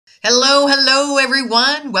Hello, hello,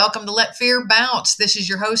 everyone. Welcome to Let Fear Bounce. This is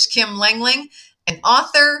your host, Kim Langling, an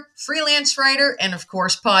author, freelance writer, and of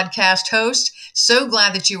course, podcast host. So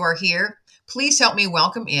glad that you are here. Please help me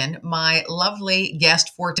welcome in my lovely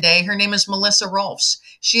guest for today. Her name is Melissa Rolfs.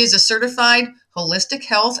 She is a certified holistic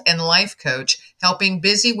health and life coach, helping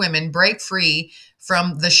busy women break free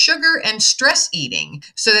from the sugar and stress eating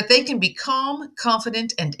so that they can be calm,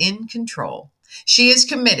 confident, and in control. She is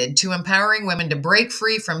committed to empowering women to break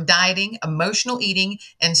free from dieting, emotional eating,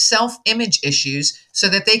 and self image issues so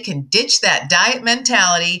that they can ditch that diet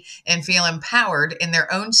mentality and feel empowered in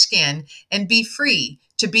their own skin and be free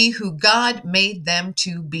to be who God made them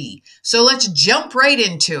to be. So let's jump right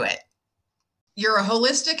into it. You're a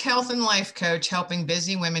holistic health and life coach helping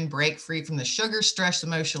busy women break free from the sugar, stress,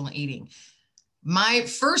 emotional eating. My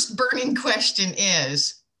first burning question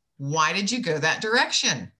is, why did you go that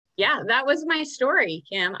direction? Yeah, that was my story,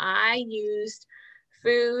 Kim. I used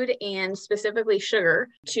food and specifically sugar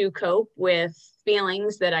to cope with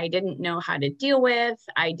feelings that I didn't know how to deal with,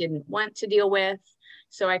 I didn't want to deal with.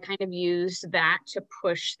 So I kind of used that to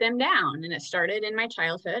push them down. And it started in my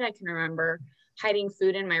childhood. I can remember hiding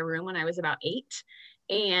food in my room when I was about 8.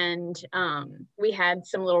 And we had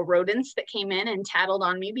some little rodents that came in and tattled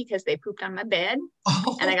on me because they pooped on my bed.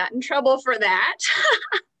 And I got in trouble for that.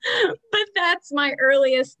 But that's my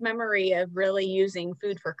earliest memory of really using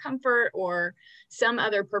food for comfort or some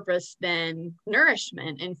other purpose than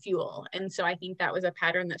nourishment and fuel. And so I think that was a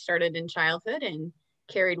pattern that started in childhood and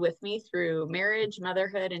carried with me through marriage,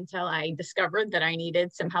 motherhood, until I discovered that I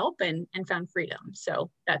needed some help and found freedom. So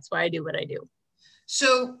that's why I do what I do.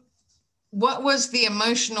 So what was the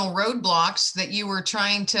emotional roadblocks that you were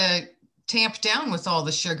trying to tamp down with all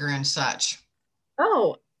the sugar and such?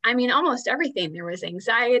 Oh, I mean, almost everything. There was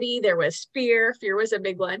anxiety, there was fear. Fear was a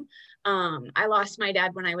big one. I lost my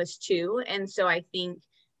dad when I was 2. And so I think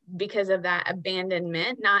because of that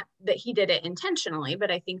abandonment, not that he did it intentionally, but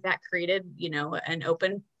I think that created, an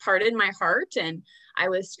open part in my heart. And I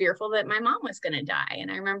was fearful that my mom was going to die. And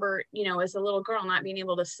I remember, as a little girl, not being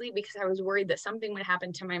able to sleep because I was worried that something would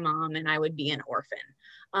happen to my mom and I would be an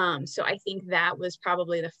orphan. So I think that was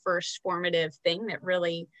probably the first formative thing that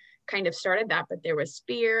really kind of started that. But there was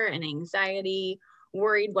fear and anxiety,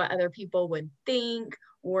 worried what other people would think,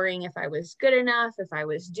 worrying if I was good enough, if I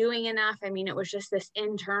was doing enough. I mean, it was just this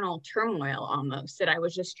internal turmoil almost that I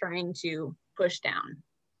was just trying to push down.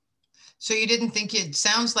 So you didn't think it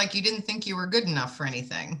sounds like you didn't think you were good enough for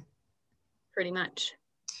anything. Pretty much.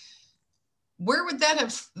 Where would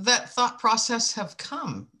that thought process have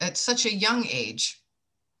come at such a young age?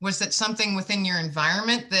 Was that something within your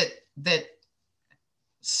environment that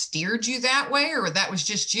steered you that way, or that was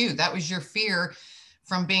just you? That was your fear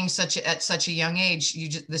from being at such a young age.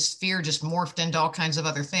 This fear just morphed into all kinds of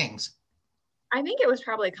other things. I think it was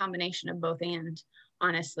probably a combination of both. And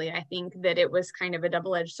honestly, I think that it was kind of a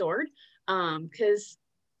double-edged sword, because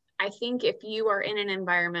I think if you are in an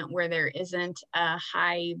environment where there isn't a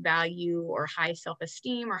high value or high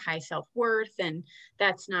self-esteem or high self-worth, and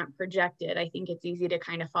that's not projected, I think it's easy to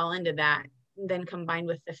kind of fall into that. Then combined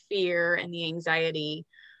with the fear and the anxiety,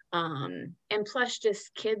 and plus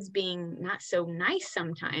just kids being not so nice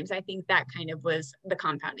sometimes, I think that kind of was the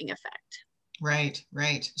compounding effect. Right,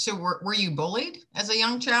 right. So were you bullied as a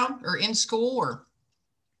young child or in school or?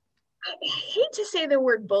 I hate to say the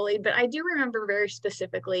word bullied, but I do remember very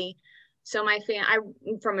specifically. So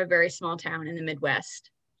I'm from a very small town in the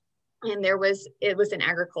Midwest, and it was an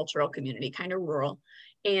agricultural community, kind of rural.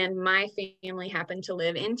 And my family happened to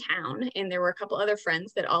live in town, and there were a couple other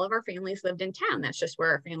friends that all of our families lived in town. That's just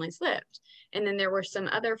where our families lived. And then there were some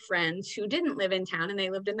other friends who didn't live in town and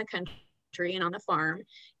they lived in the country and on the farm.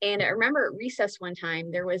 And I remember at recess one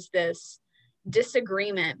time, there was this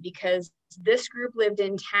disagreement because this group lived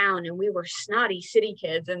in town and we were snotty city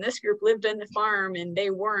kids, and this group lived in the farm and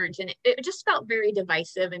they weren't. And it just felt very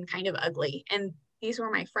divisive and kind of ugly. And these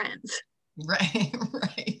were my friends. Right,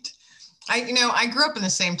 right. I grew up in the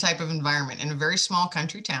same type of environment in a very small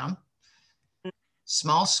country town,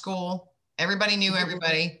 small school. Everybody knew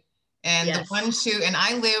everybody. And Yes. the ones who, and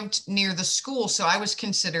I lived near the school, so I was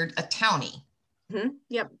considered a townie. Mm-hmm.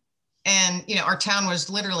 Yep. And, our town was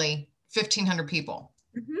literally 1,500 people.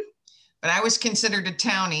 Mm-hmm. But I was considered a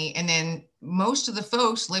townie. And then most of the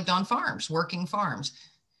folks lived on farms, working farms.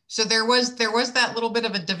 So there was that little bit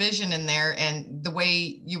of a division in there, and the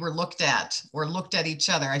way you were looked at or looked at each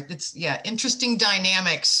other. It's interesting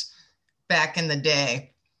dynamics back in the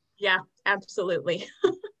day. Yeah, absolutely.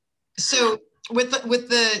 So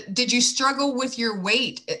did you struggle with your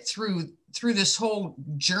weight through through this whole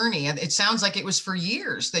journey? It sounds like it was for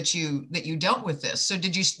years that you dealt with this. So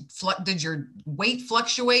did your weight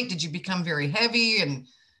fluctuate? Did you become very heavy? And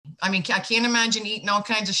I mean, I can't imagine eating all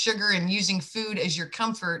kinds of sugar and using food as your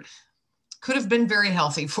comfort could have been very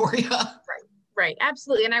healthy for you. Right.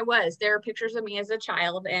 Absolutely. And I was. There are pictures of me as a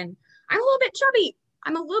child, and I'm a little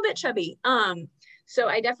bit chubby. So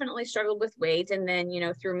I definitely struggled with weight. And then,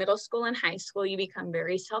 through middle school and high school, you become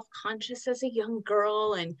very self-conscious as a young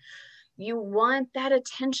girl, and you want that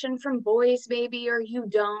attention from boys, maybe, or you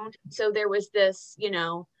don't. So there was this,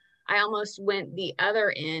 I almost went the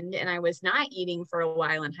other end, and I was not eating for a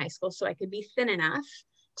while in high school so I could be thin enough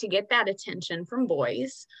to get that attention from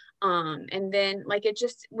boys. And then like, it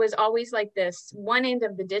just was always like this one end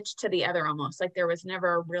of the ditch to the other, almost like there was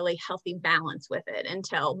never a really healthy balance with it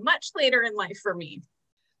until much later in life for me.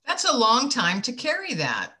 That's a long time to carry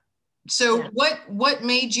that. So yeah. What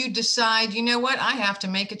made you decide, you know what, I have to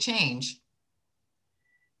make a change?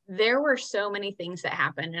 There were so many things that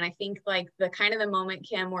happened. And I think like the kind of the moment,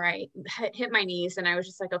 Kim, where I hit my knees and I was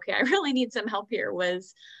just like, okay, I really need some help here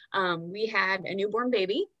was we had a newborn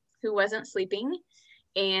baby who wasn't sleeping.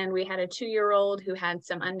 And we had a 2-year-old who had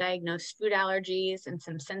some undiagnosed food allergies and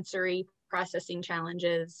some sensory processing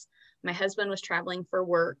challenges. My husband was traveling for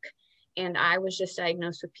work, and I was just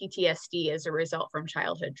diagnosed with PTSD as a result from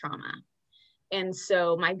childhood trauma. And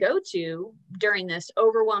so my go-to during this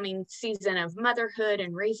overwhelming season of motherhood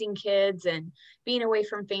and raising kids and being away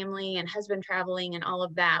from family and husband traveling and all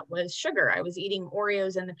of that was sugar. I was eating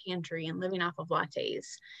Oreos in the pantry and living off of lattes.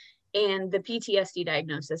 And the PTSD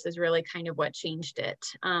diagnosis is really kind of what changed it.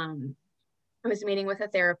 I was meeting with a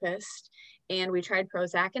therapist, and we tried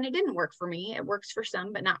Prozac, and it didn't work for me. It works for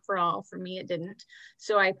some, but not for all. For me, it didn't.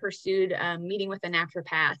 So I pursued meeting with a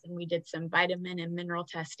naturopath, and we did some vitamin and mineral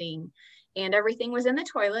testing, and everything was in the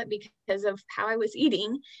toilet because of how I was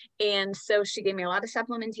eating. And so she gave me a lot of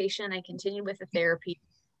supplementation. I continued with the therapy.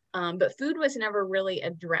 But food was never really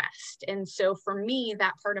addressed. And so for me,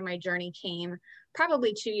 that part of my journey came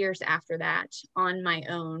probably 2 years after that on my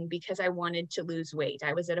own, because I wanted to lose weight.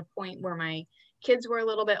 I was at a point where my kids were a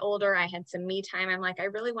little bit older. I had some me time. I'm like, I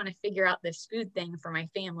really want to figure out this food thing for my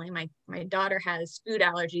family. My daughter has food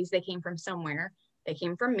allergies. They came from somewhere. They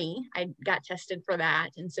came from me. I got tested for that.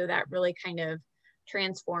 And so that really kind of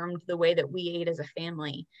transformed the way that we ate as a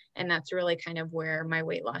family. And that's really kind of where my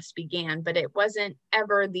weight loss began. But it wasn't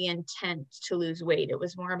ever the intent to lose weight. It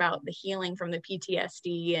was more about the healing from the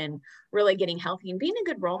PTSD and really getting healthy and being a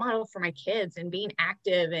good role model for my kids and being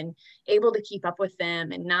active and able to keep up with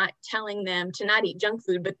them and not telling them to not eat junk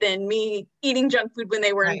food, but then me eating junk food when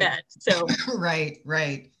they were in bed. So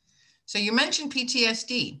right. So you mentioned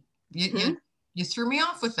PTSD. You threw me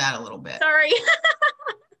off with that a little bit. Sorry.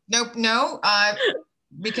 No,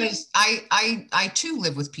 because I too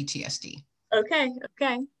live with PTSD. Okay.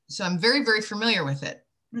 So I'm very, very familiar with it.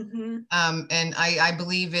 Mm-hmm. And I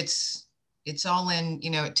believe it's all in,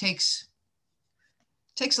 it takes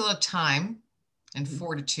a lot of time and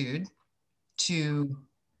fortitude to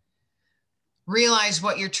realize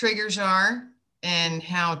what your triggers are and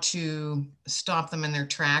how to stop them in their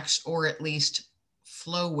tracks, or at least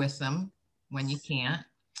flow with them when you can't.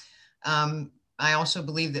 I also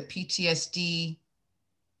believe that PTSD,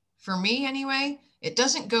 for me anyway, it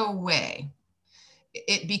doesn't go away.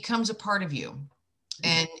 It becomes a part of you,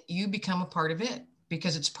 and you become a part of it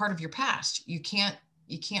because it's part of your past. You can't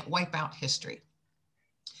wipe out history,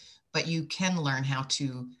 but you can learn how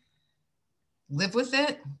to live with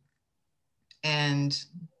it and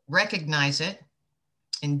recognize it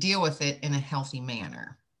and deal with it in a healthy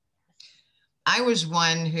manner. I was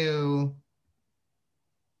one who,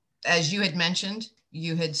 as you had mentioned,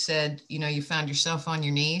 you had said, you found yourself on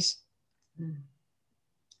your knees.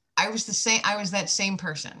 I was that same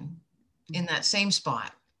person in that same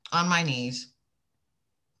spot on my knees,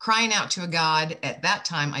 crying out to a God at that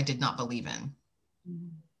time I did not believe in.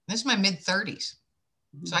 This is my mid-30s.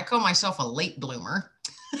 So I call myself a late bloomer.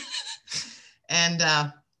 And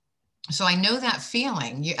so I know that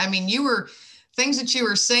feeling. You were, things that you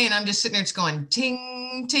were saying, I'm just sitting there, it's going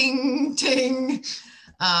ting, ting, ting.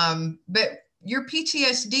 But your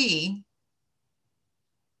PTSD,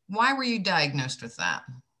 why were you diagnosed with that?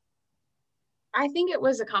 I think it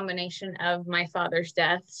was a combination of my father's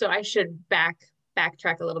death. So I should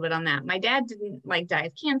backtrack a little bit on that. My dad didn't die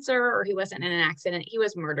of cancer, or he wasn't in an accident. He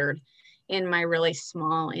was murdered in my really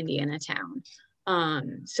small Indiana town.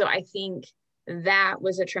 So I think that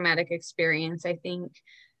was a traumatic experience. I think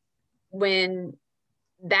when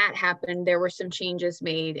that happened, there were some changes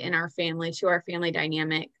made in our family, to our family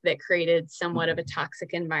dynamic, that created somewhat of a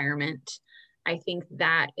toxic environment. I think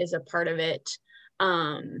that is a part of it.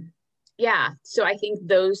 Yeah. So I think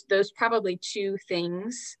those probably two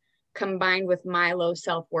things combined with my low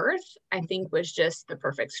self-worth, I think was just the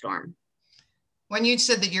perfect storm. When you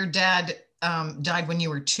said that your dad died when you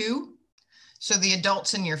were 2, so the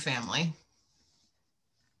adults in your family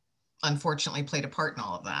unfortunately played a part in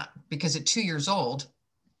all of that, because at 2 years old,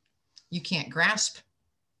 you can't grasp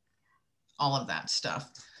all of that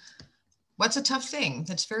stuff. What's a tough thing?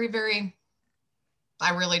 That's very, very,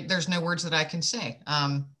 there's no words that I can say.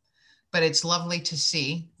 But it's lovely to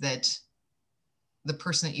see that the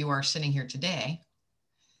person that you are sitting here today,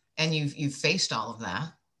 and you've faced all of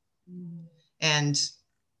that, and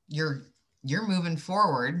you're moving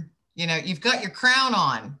forward. You know, you've got your crown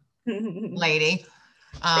on, lady.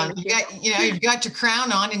 You've got your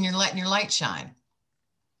crown on, and you're letting your light shine.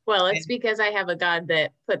 Well, it's because I have a God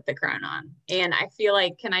that put the crown on. And I feel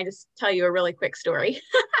like, can I just tell you a really quick story?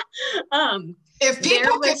 If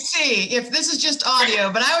people could see, if this is just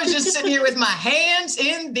audio, but I was just sitting here with my hands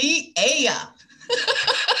in the air.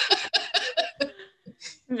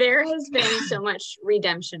 There has been so much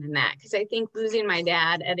redemption in that, because I think losing my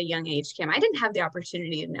dad at a young age, Kim, I didn't have the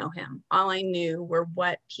opportunity to know him. All I knew were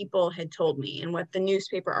what people had told me and what the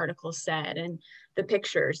newspaper articles said and the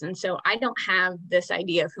pictures. And so I don't have this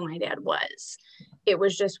idea of who my dad was. It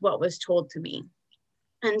was just what was told to me.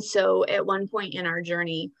 And so at one point in our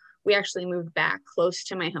journey, we actually moved back close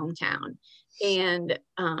to my hometown. And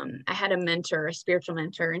I had a mentor, a spiritual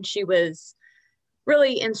mentor, and she was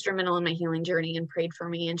really instrumental in my healing journey and prayed for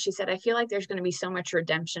me. And she said, I feel like there's going to be so much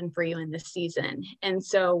redemption for you in this season. And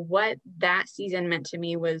so what that season meant to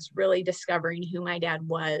me was really discovering who my dad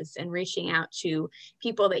was and reaching out to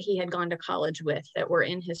people that he had gone to college with that were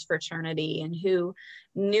in his fraternity and who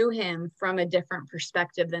knew him from a different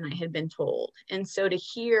perspective than I had been told. And so to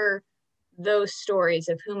hear those stories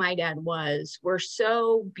of who my dad was were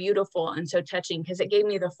so beautiful and so touching, because it gave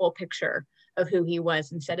me the full picture of who he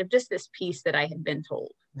was instead of just this piece that I had been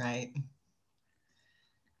told. Right.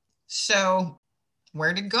 So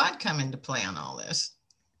where did God come into play on all this?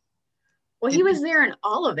 Well, he was there in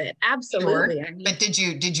all of it. Absolutely. Sure. I mean, but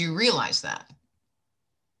did you realize that?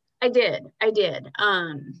 I did. I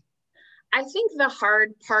think the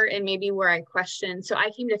hard part, and maybe where I questioned, so I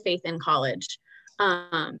came to faith in college,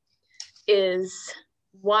 is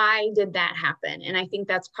why did that happen? And I think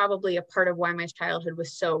that's probably a part of why my childhood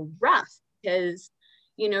was so rough, because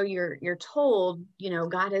you're told,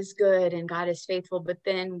 God is good and God is faithful. But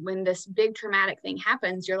then when this big traumatic thing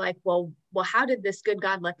happens, you're like, well, how did this good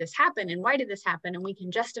God let this happen? And why did this happen? And we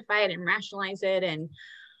can justify it and rationalize it and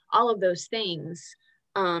all of those things.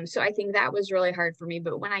 So I think that was really hard for me.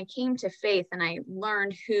 But when I came to faith and I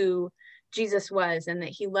learned who Jesus was and that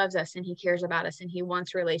he loves us and he cares about us and he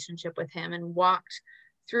wants a relationship with him, and walked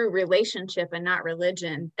through relationship and not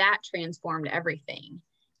religion, that transformed everything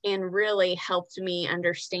and really helped me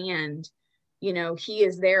understand, he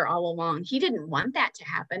is there all along. He didn't want that to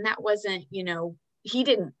happen. That wasn't, he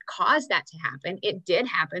didn't cause that to happen. It did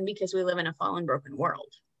happen because we live in a fallen, broken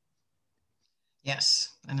world.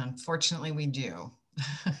 Yes. And unfortunately we do.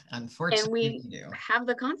 Unfortunately and we do have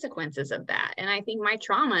the consequences of that. And I think my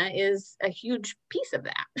trauma is a huge piece of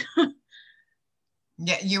that.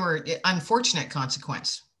 Yeah, you were unfortunate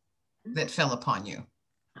consequence that fell upon you.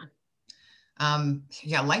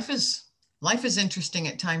 Yeah, life is interesting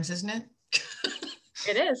at times, isn't it?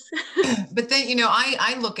 It is. But then,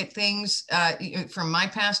 I look at things from my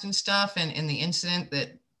past and stuff, and the incident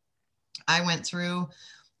that I went through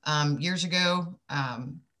years ago.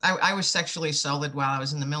 I was sexually assaulted while I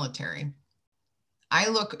was in the military. I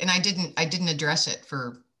look, and I didn't address it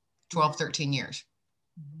for 12, 13 years.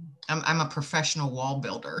 I'm a professional wall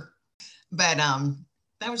builder, but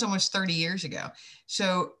that was almost 30 years ago.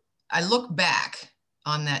 So I look back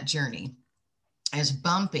on that journey, as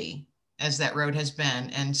bumpy as that road has been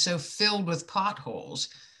and so filled with potholes.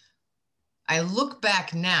 I look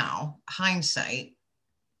back now, hindsight,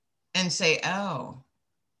 and say, oh,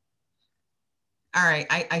 all right,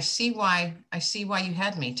 I see why you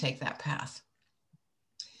had me take that path.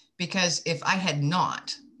 Because if I had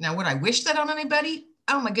not, now would I wish that on anybody?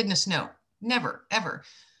 Oh my goodness, no, never, ever.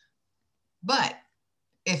 But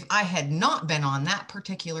if I had not been on that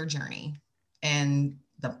particular journey and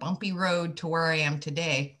the bumpy road to where I am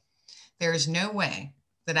today, there is no way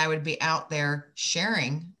that I would be out there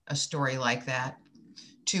sharing a story like that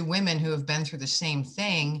to women who have been through the same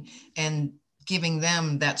thing and giving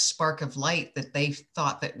them that spark of light that they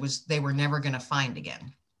thought they were never going to find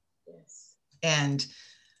again. Yes. And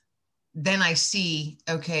then I see,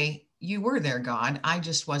 okay, you were there, God. I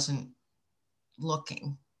just wasn't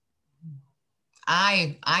looking.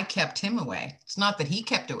 I kept him away. It's not that he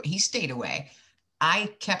kept away. He stayed away.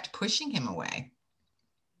 I kept pushing him away.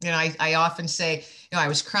 I often say, I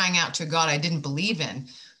was crying out to a God I didn't believe in.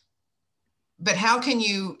 But how can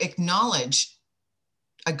you acknowledge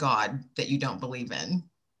a God that you don't believe in?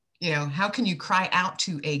 How can you cry out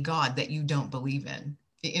to a God that you don't believe in?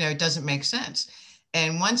 It doesn't make sense.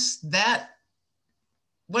 And once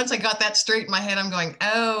I got that straight in my head, I'm going,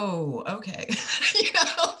 oh, okay.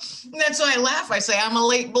 That's why I laugh. I say, I'm a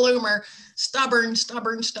late bloomer, stubborn.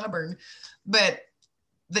 But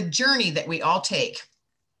the journey that we all take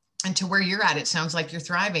and to where you're at, it sounds like you're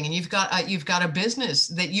thriving, and you've got a business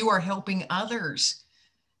that you are helping others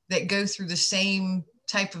that go through the same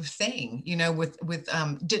type of thing,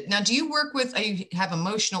 now, do you work with, you have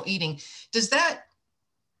emotional eating? Does that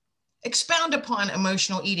expound upon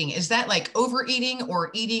emotional eating? Is that like overeating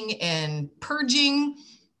or eating and purging?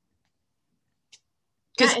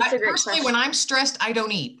 Because personally, when I'm stressed, I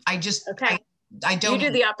don't eat. I just, okay. I don't. You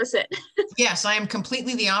do the opposite. Yes, I am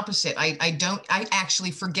completely the opposite. I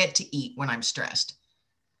actually forget to eat when I'm stressed.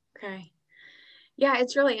 Okay. Yeah,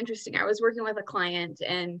 it's really interesting. I was working with a client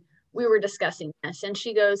and we were discussing this, and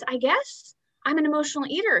she goes, I guess I'm an emotional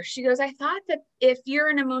eater. She goes, I thought that if you're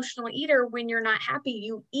an emotional eater, when you're not happy,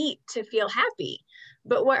 you eat to feel happy.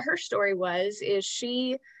 But what her story was, is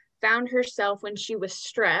she found herself when she was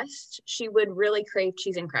stressed, she would really crave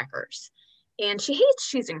cheese and crackers. And she hates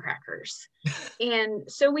cheese and crackers. And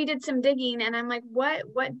so we did some digging, and I'm like, what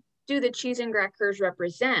do the cheese and crackers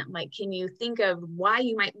represent? Like, can you think of why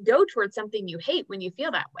you might go towards something you hate when you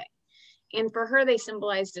feel that way? And for her, they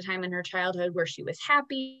symbolized a time in her childhood where she was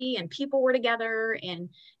happy and people were together and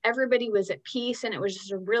everybody was at peace. And it was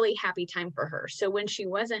just a really happy time for her. So when she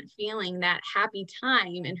wasn't feeling that happy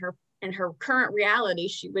time in her current reality,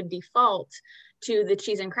 she would default to the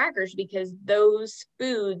cheese and crackers because those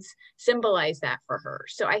foods symbolize that for her.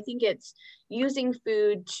 So I think it's using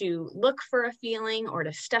food to look for a feeling or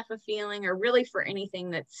to stuff a feeling, or really for anything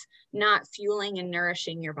that's not fueling and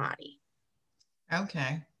nourishing your body.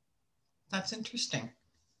 Okay. That's interesting.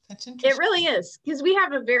 It really is, because we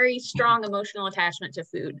have a very strong emotional attachment to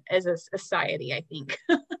food as a society, I think.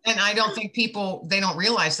 And I don't think they don't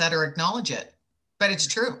realize that or acknowledge it, but it's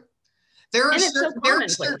true. Then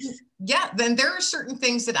there are certain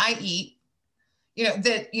things that I eat,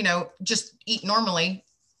 just eat normally.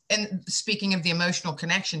 And speaking of the emotional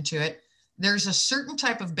connection to it, there's a certain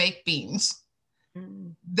type of baked beans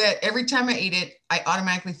that every time I eat it, I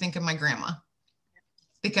automatically think of my grandma,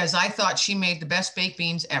 because I thought she made the best baked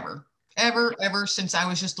beans ever since I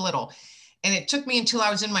was just little. And it took me until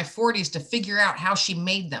I was in my 40s to figure out how she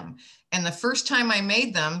made them. And the first time I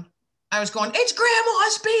made them, I was going, it's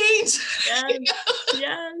grandma's beans. Yes.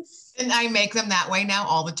 Yes. And I make them that way now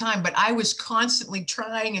all the time. But I was constantly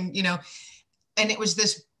trying, and and it was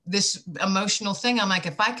this emotional thing. I'm like,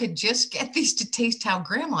 if I could just get these to taste how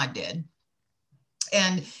grandma did.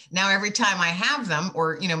 And now every time I have them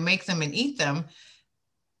or, make them and eat them,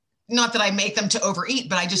 not that I make them to overeat,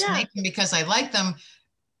 but I just make them because I like them,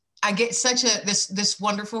 I get such this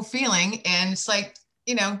wonderful feeling. And it's like,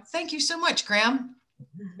 thank you so much, Graham.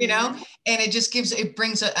 And it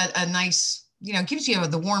brings a nice, gives you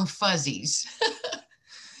the warm fuzzies.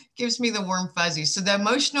 Gives me the warm fuzzies. So the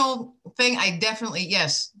emotional thing, I definitely,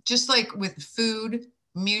 yes, just like with food,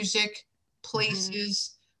 music,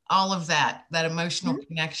 places, all of that emotional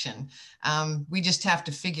connection. We just have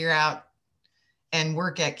to figure out and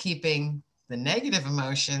work at keeping the negative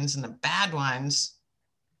emotions and the bad ones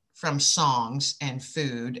from songs and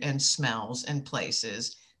food and smells and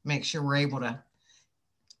places. Make sure we're able to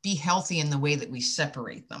be healthy in the way that we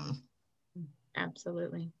separate them.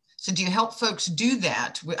 Absolutely. So do you help folks do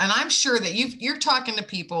that? And I'm sure that you're talking to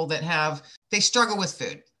people that they struggle with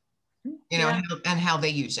food, and how they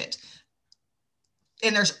use it.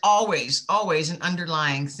 And there's always an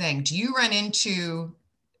underlying thing. Do you run into,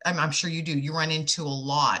 I'm sure you do, you run into a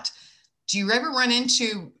lot. Do you ever run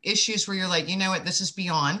into issues where you're like, you know what, this is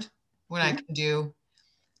beyond what I can do?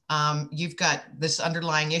 You've got this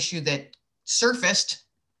underlying issue that surfaced,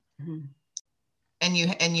 and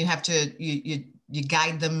you have to, you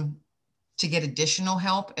guide them to get additional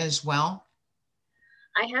help as well?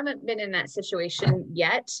 I haven't been in that situation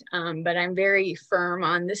yet, but I'm very firm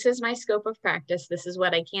on, this is my scope of practice. This is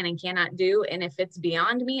what I can and cannot do. And if it's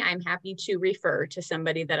beyond me, I'm happy to refer to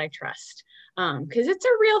somebody that I trust, because it's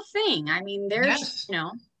a real thing. I mean, there's,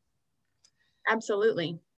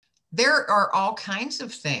 absolutely. There are all kinds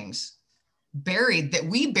of things buried that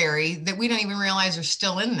we don't even realize are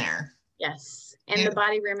still in there. Yes. And the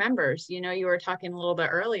body remembers. You were talking a little bit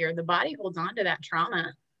earlier, the body holds on to that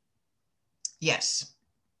trauma. Yes.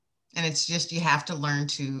 And it's just, you have to learn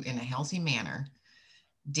to, in a healthy manner,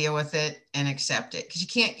 deal with it, and accept it. Because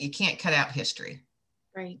you can't cut out history.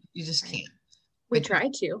 Right. You just Right. can't. We But try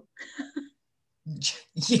to.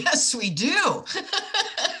 yes, we do.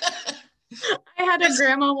 I had a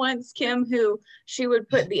grandma once, Kim, who she would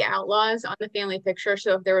put the outlaws on the family picture.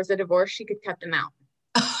 So if there was a divorce, she could cut them out.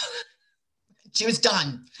 She was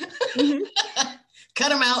done. Mhm. Cut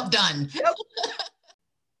them out, done. Yep.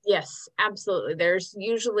 Yes, absolutely. There's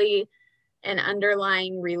usually an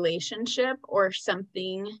underlying relationship or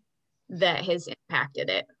something that has impacted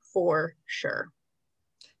it for sure.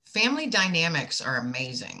 Family dynamics are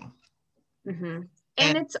amazing. Mm-hmm.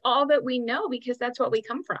 And And it's all that we know because that's what we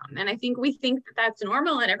come from. And I think we think that that's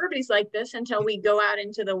normal and everybody's like this until we go out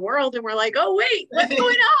into the world and we're like, oh, wait, what's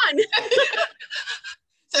going on?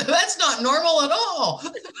 so that's not normal at all.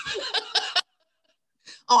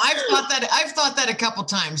 Oh, I've thought that a couple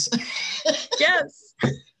times. Yes.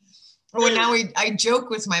 Well, I joke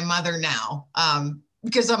with my mother now,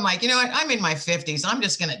 because I'm like, you know what? I'm in my 50s. I'm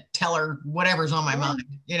just going to tell her whatever's on my mind,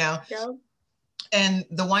 you know? Yep. And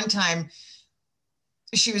the one time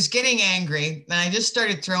she was getting angry and I just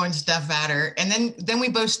started throwing stuff at her. And then we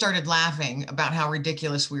both started laughing about how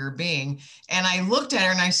ridiculous we were being. And I looked at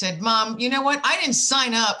her and I said, Mom, you know what? I didn't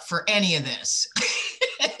sign up for any of this.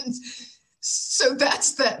 And so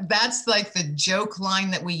that's like the joke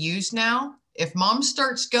line that we use now. If Mom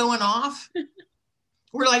starts going off,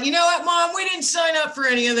 we're like, you know what, Mom, we didn't sign up for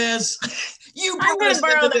any of this. You brought us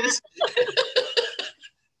into this.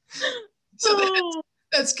 So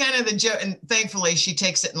that's kind of the joke. And thankfully she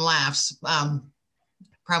takes it and laughs.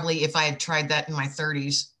 Probably if I had tried that in my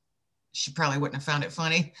 30s, she probably wouldn't have found it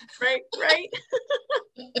funny. Right.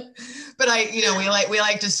 But we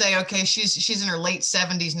like to say, okay, she's in her late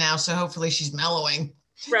 70s now, so hopefully she's mellowing.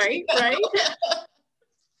 Right. All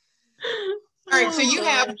right. So you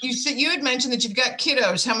had mentioned that you've got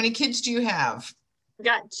kiddos. How many kids do you have?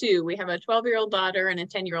 Got two. We have a 12-year-old daughter and a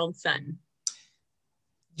 10-year-old son.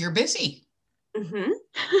 You're busy. Mm-hmm.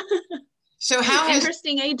 So how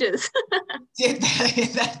interesting ages.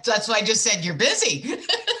 That's why I just said you're busy.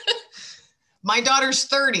 My daughter's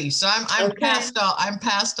 30, so I'm Okay.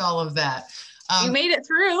 past all of that. You made it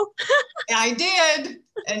through. I did,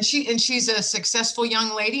 and she's a successful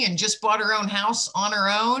young lady and just bought her own house on her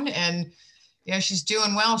own, and she's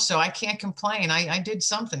doing well. So I can't complain. I did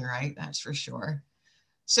something right, that's for sure.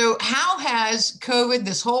 So how has COVID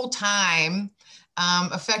this whole time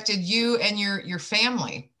affected you and your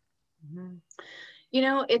family? Mm-hmm.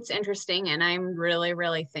 It's interesting, and I'm really,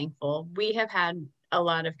 really thankful. We have had a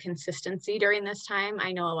lot of consistency during this time.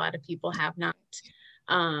 I know a lot of people have not.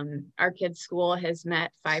 Our kids' school has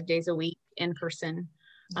met 5 days a week in person.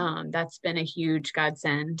 That's been a huge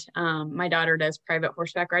godsend. My daughter does private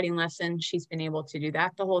horseback riding lessons. She's been able to do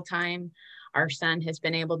that the whole time. Our son has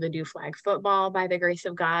been able to do flag football by the grace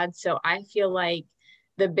of God. So I feel like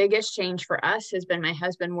the biggest change for us has been my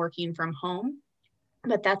husband working from home,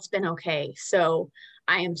 but that's been okay. So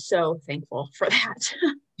I am so thankful for that.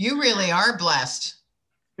 You really are blessed.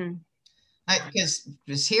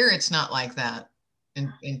 Because here it's not like that.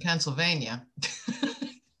 In Pennsylvania,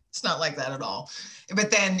 it's not like that at all. But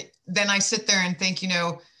then I sit there and think,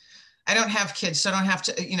 I don't have kids, so I don't have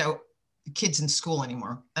to, kids in school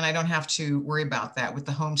anymore. And I don't have to worry about that with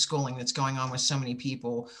the homeschooling that's going on with so many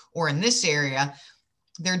people. Or in this area,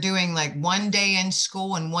 they're doing like 1 day in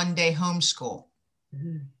school and 1 day homeschool.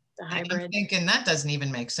 Mm-hmm. The hybrid. I'm thinking that doesn't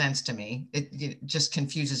even make sense to me. It just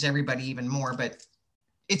confuses everybody even more, but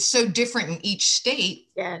it's so different in each state.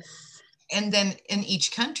 Yes. And then in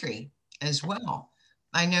each country as well.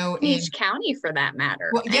 I know in each county for that matter.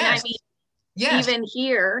 Well, yes. And I mean, even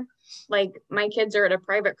here, like my kids are at a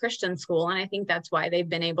private Christian school, and I think that's why they've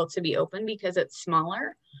been able to be open because it's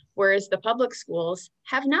smaller, whereas the public schools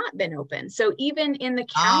have not been open. So even in the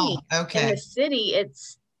county, in the city,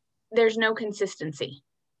 there's no consistency.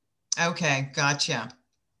 Okay, gotcha.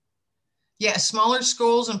 Yeah, smaller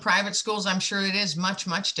schools and private schools, I'm sure it is much,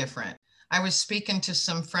 much different. I was speaking to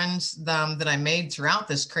some friends that I made throughout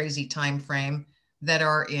this crazy time frame that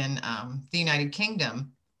are in the United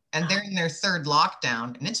Kingdom, and they're in their third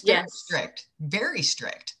lockdown, and it's very strict, very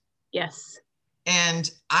strict. Yes. And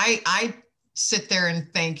I sit there and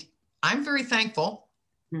think, I'm very thankful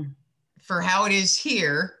for how it is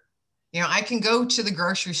here. I can go to the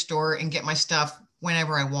grocery store and get my stuff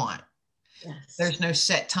whenever I want. Yes. There's no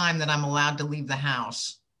set time that I'm allowed to leave the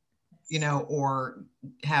house, or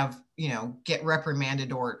have, get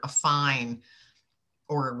reprimanded or a fine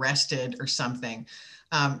or arrested or something.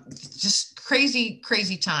 Just crazy,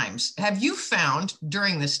 crazy times. Have you found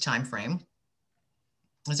during this time frame,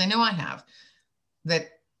 as I know I have, that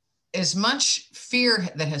as much fear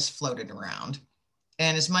that has floated around,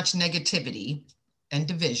 and as much negativity and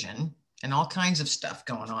division and all kinds of stuff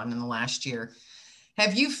going on in the last year,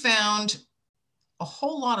 have you found a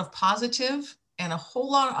whole lot of positive and a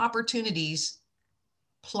whole lot of opportunities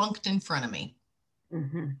plunked in front of me?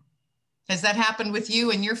 Mm-hmm. Has that happened with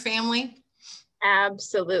you and your family?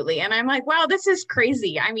 Absolutely. And I'm like, wow, this is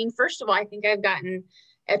crazy. I mean, first of all, I think I've gotten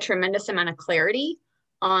a tremendous amount of clarity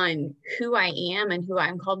on who I am and who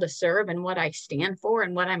I'm called to serve and what I stand for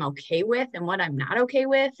and what I'm okay with and what I'm not okay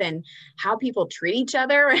with and how people treat each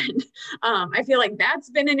other. And I feel like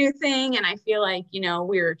that's been a new thing. And I feel like, you know,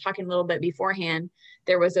 we were talking a little bit beforehand.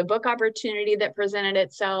 There was a book opportunity that presented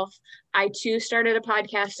itself. I too started a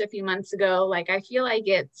podcast a few months ago. Like, I feel like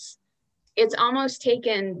it's almost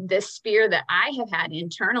taken this spear that I have had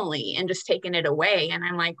internally and just taken it away. And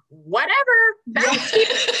I'm like, whatever, back to you.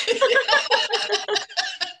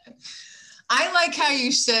 I like how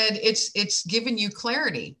you said it's given you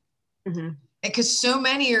clarity, because so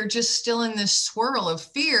many are just still in this swirl of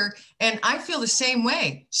fear. And I feel the same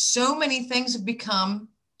way. So many things have become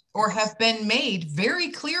or have been made very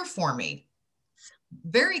clear for me.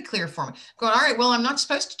 Very clear for me. Going, all right, well, I'm not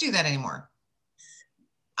supposed to do that anymore.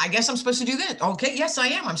 I guess I'm supposed to do this. Okay, yes, I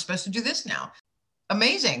am. I'm supposed to do this now.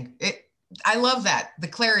 Amazing. I love that. The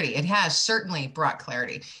clarity. It has certainly brought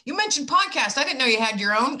clarity. You mentioned podcast. I didn't know you had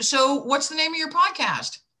your own. So what's the name of your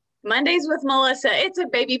podcast? Mondays with Melissa. It's a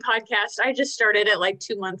baby podcast. I just started it like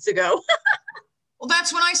 2 months ago. Well,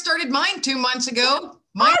 that's when I started mine 2 months ago.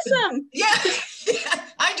 Awesome. Yeah.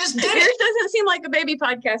 I just did Yours it. doesn't seem like a baby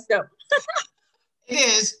podcast though. It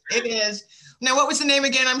is. It is. Now, what was the name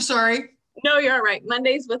again? I'm sorry. No, you're all right.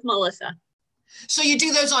 Mondays with Melissa. So you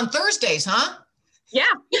do those on Thursdays, huh? Yeah.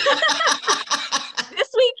 This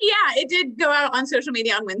week, yeah, it did go out on social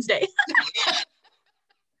media on Wednesday.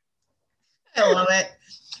 I love it.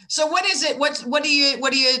 So what is it?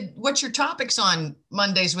 What's your topics on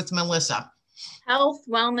Mondays with Melissa? Health,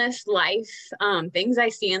 wellness, life, things I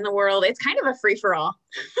see in the world. It's kind of a free for all.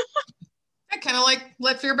 I kind of like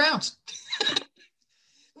Let Fear Bounce.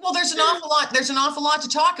 Well, there's an awful lot to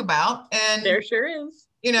talk about. And there sure is.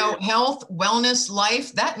 You know, health, wellness,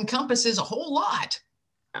 life, that encompasses a whole lot.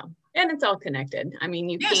 Oh, and it's all connected. I mean,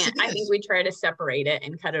 you can't, I think we try to separate it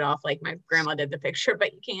and cut it off like my grandma did the picture,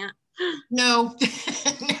 but you can't. No,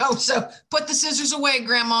 no. So put the scissors away,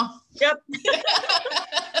 Grandma. Yep.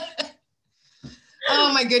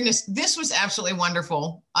 Oh my goodness. This was absolutely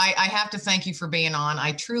wonderful. I have to thank you for being on.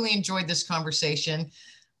 I truly enjoyed this conversation.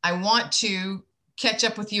 I want to catch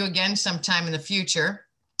up with you again sometime in the future.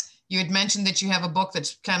 You had mentioned that you have a book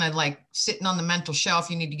that's kind of like sitting on the mental shelf.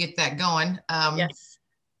 You need to get that going. Yes.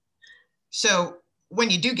 So when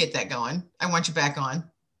you do get that going, I want you back on.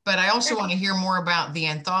 But I also want to hear more about the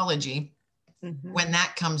anthology when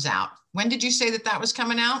that comes out. When did you say that was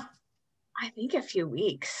coming out? I think a few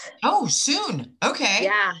weeks. Oh, soon. Okay.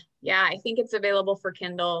 Yeah. I think it's available for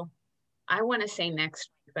Kindle. I want to say next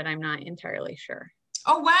week, but I'm not entirely sure.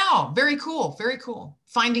 Oh, wow. Very cool. Very cool.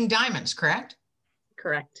 Finding Diamonds, correct?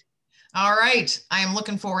 Correct. All right. I am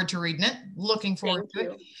looking forward to reading it. Looking forward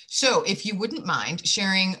to it. So if you wouldn't mind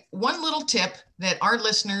sharing one little tip that our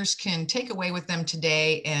listeners can take away with them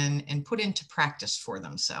today and put into practice for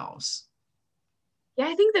themselves. Yeah,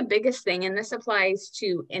 I think the biggest thing, and this applies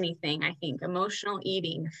to anything, I think emotional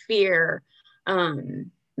eating, fear,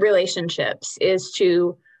 relationships, is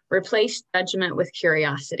to replace judgment with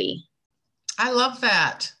curiosity. I love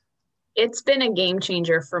that. It's been a game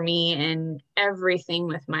changer for me in everything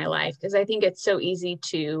with my life, because I think it's so easy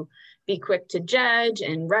to be quick to judge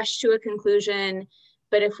and rush to a conclusion.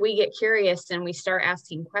 But if we get curious and we start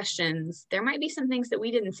asking questions, there might be some things that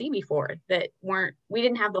we didn't see before that we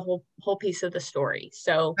didn't have the whole piece of the story.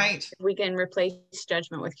 So if we can replace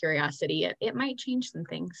judgment with curiosity, it might change some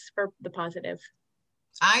things for the positive.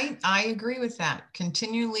 I agree with that.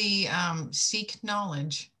 Continually seek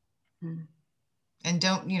knowledge. And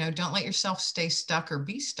don't let yourself stay stuck or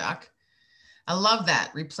be stuck. I love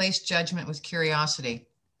that. Replace judgment with curiosity.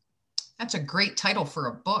 That's a great title for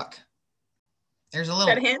a book. There's a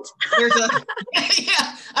little hint.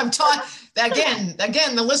 Yeah. I'm taught again,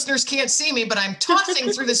 the listeners can't see me, but I'm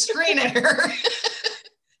tossing through the screen at her.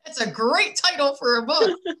 That's a great title for a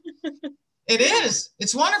book. It is.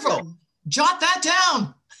 It's wonderful. Jot that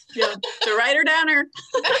down. Yeah. The writer downer.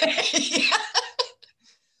 Yeah.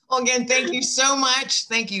 Well, again, thank you so much.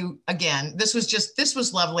 Thank you again. This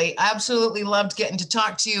was lovely. I absolutely loved getting to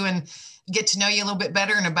talk to you and get to know you a little bit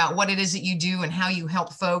better and about what it is that you do and how you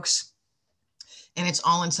help folks. And it's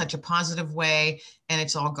all in such a positive way, and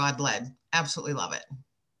it's all God-led. Absolutely love it.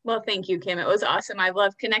 Well, thank you, Kim. It was awesome. I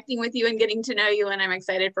love connecting with you and getting to know you, and I'm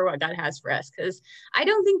excited for what God has for us because I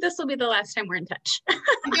don't think this will be the last time we're in touch.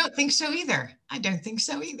 I don't think so either. I don't think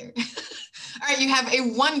so either. All right. You have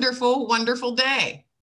a wonderful, wonderful day.